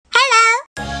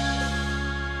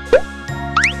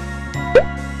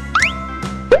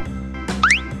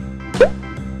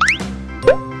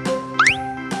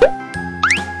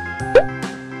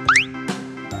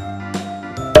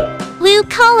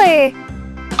color.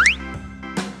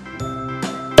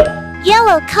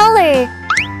 Yellow color.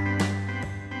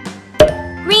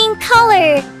 Green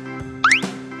color.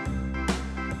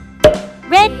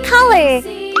 Red color.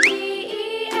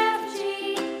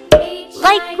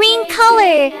 Light green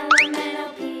color.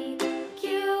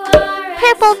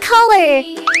 Purple color.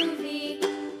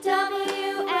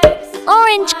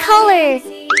 Orange color.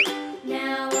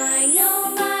 Now I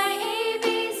know my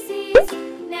ABCs.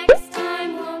 Next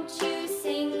time, won't you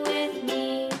sing with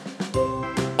me?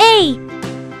 A.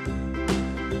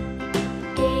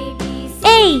 A, B, C,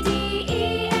 A. D,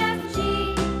 E, F, G,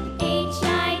 H,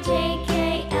 I, J,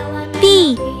 K, L, M, N,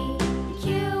 B. O, P, Q,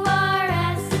 R,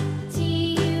 S, T,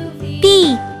 U, V,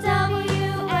 B.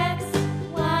 W, X,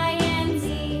 Y, and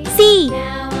Z. C.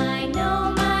 Now I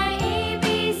know my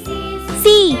ABCs.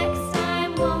 C. Next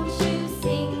time, won't you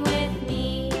sing with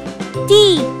me? D.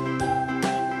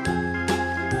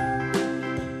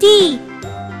 D.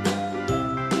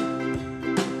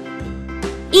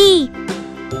 E.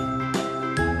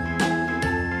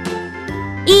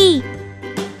 E.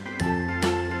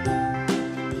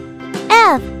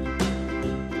 F.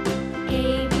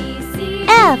 A, B, C,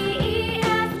 F. D, E,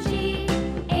 F, G,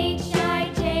 H, I,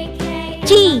 J, K, G.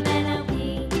 L, M, N, O, P,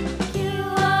 Q,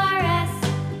 R, S,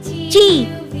 T, G.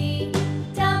 U, V,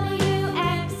 W,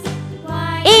 X,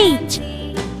 Y, H. and Z.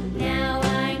 Now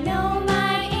I know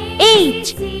my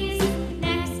H. ABCs.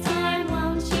 Next time,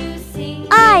 won't you sing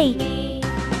I. with me?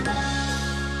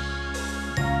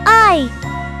 I.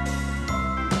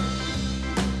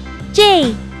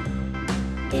 J.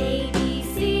 A, B,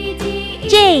 C, D, E,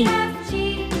 J. F, G,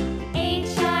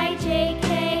 H, I, J,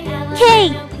 K, L, K.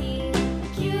 M, N, O, P,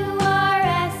 Q, R,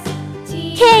 S, T,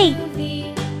 K. U,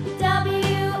 V,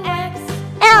 W, X,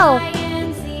 L. Y,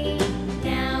 and Z.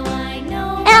 Now I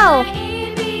know L. my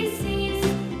ABCs.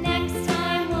 Next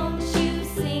time, won't you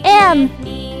sing M. with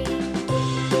me?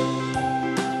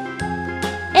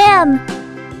 M.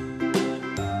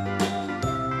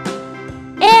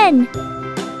 N.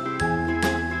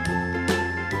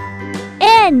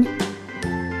 N.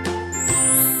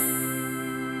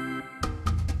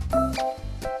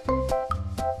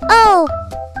 O.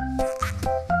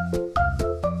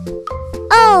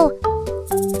 O.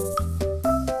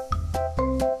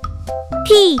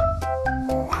 P.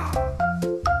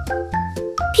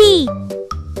 P.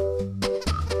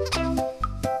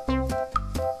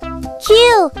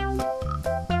 Q.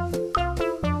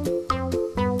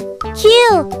 Q.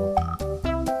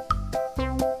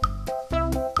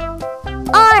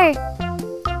 R.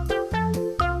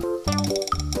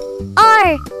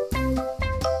 R.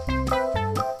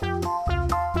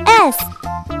 S.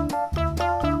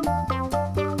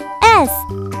 S.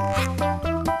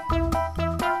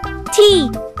 T.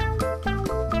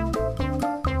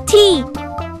 T.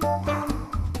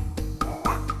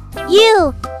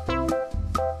 U.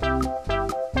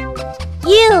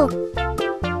 U.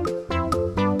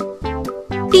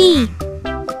 B.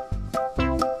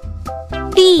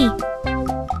 B.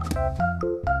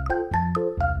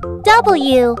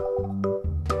 W.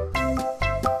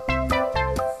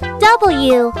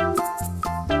 W.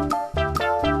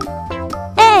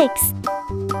 X.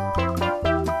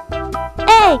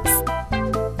 X.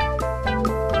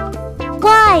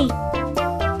 Y.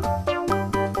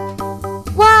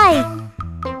 Y.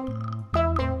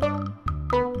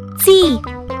 Z.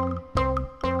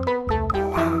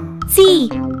 Z.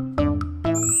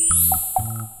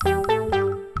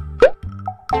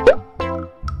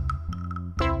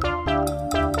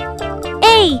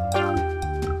 A.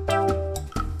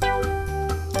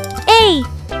 A.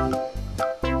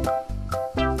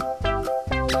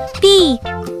 B.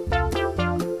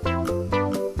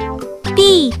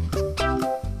 B.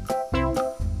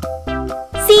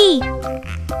 C.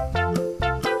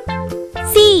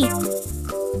 C.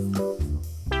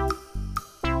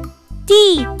 D.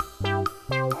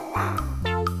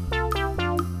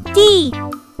 D.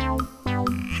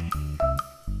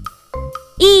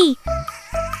 E.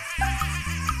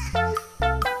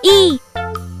 E.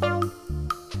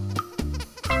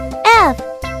 F.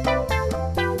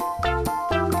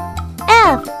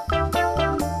 F.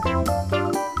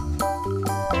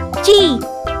 G.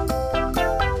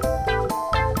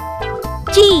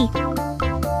 G.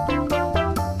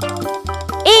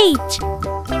 H.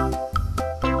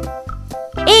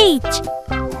 H.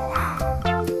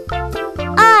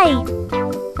 I.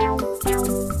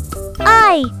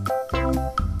 I.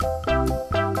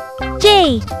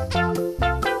 J.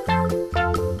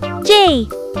 J.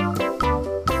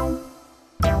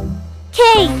 K.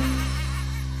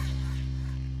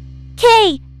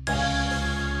 K.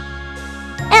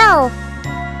 L.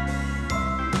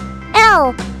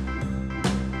 L.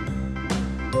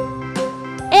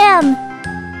 M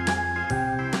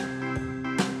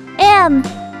M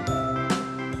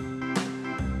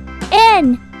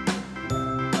N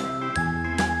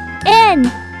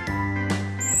N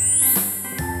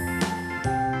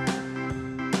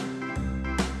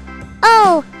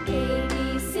O A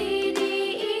B C D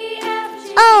E F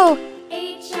G O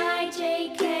H I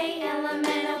J K L M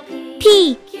N O P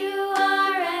P Q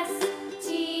R S T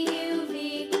U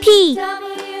V P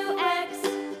W X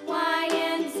Y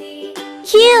and Z.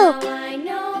 Q Now I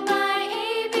know my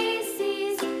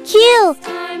ABCs. Q Next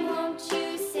time, won't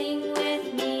you sing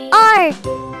with me? R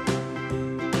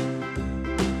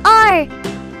R A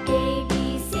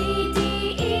B C D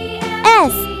E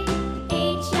S F G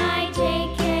H I J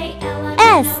K L M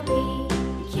S N O P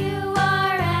Q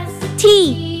R S T T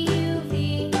U V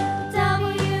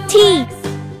W T X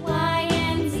Y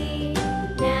and Z.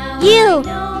 Now U I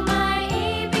know my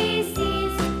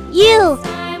ABCs. U Next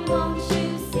time, won't you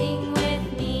sing with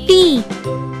me? B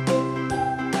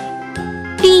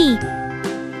B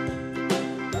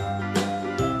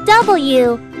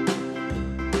W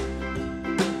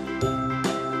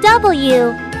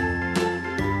W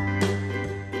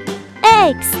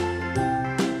X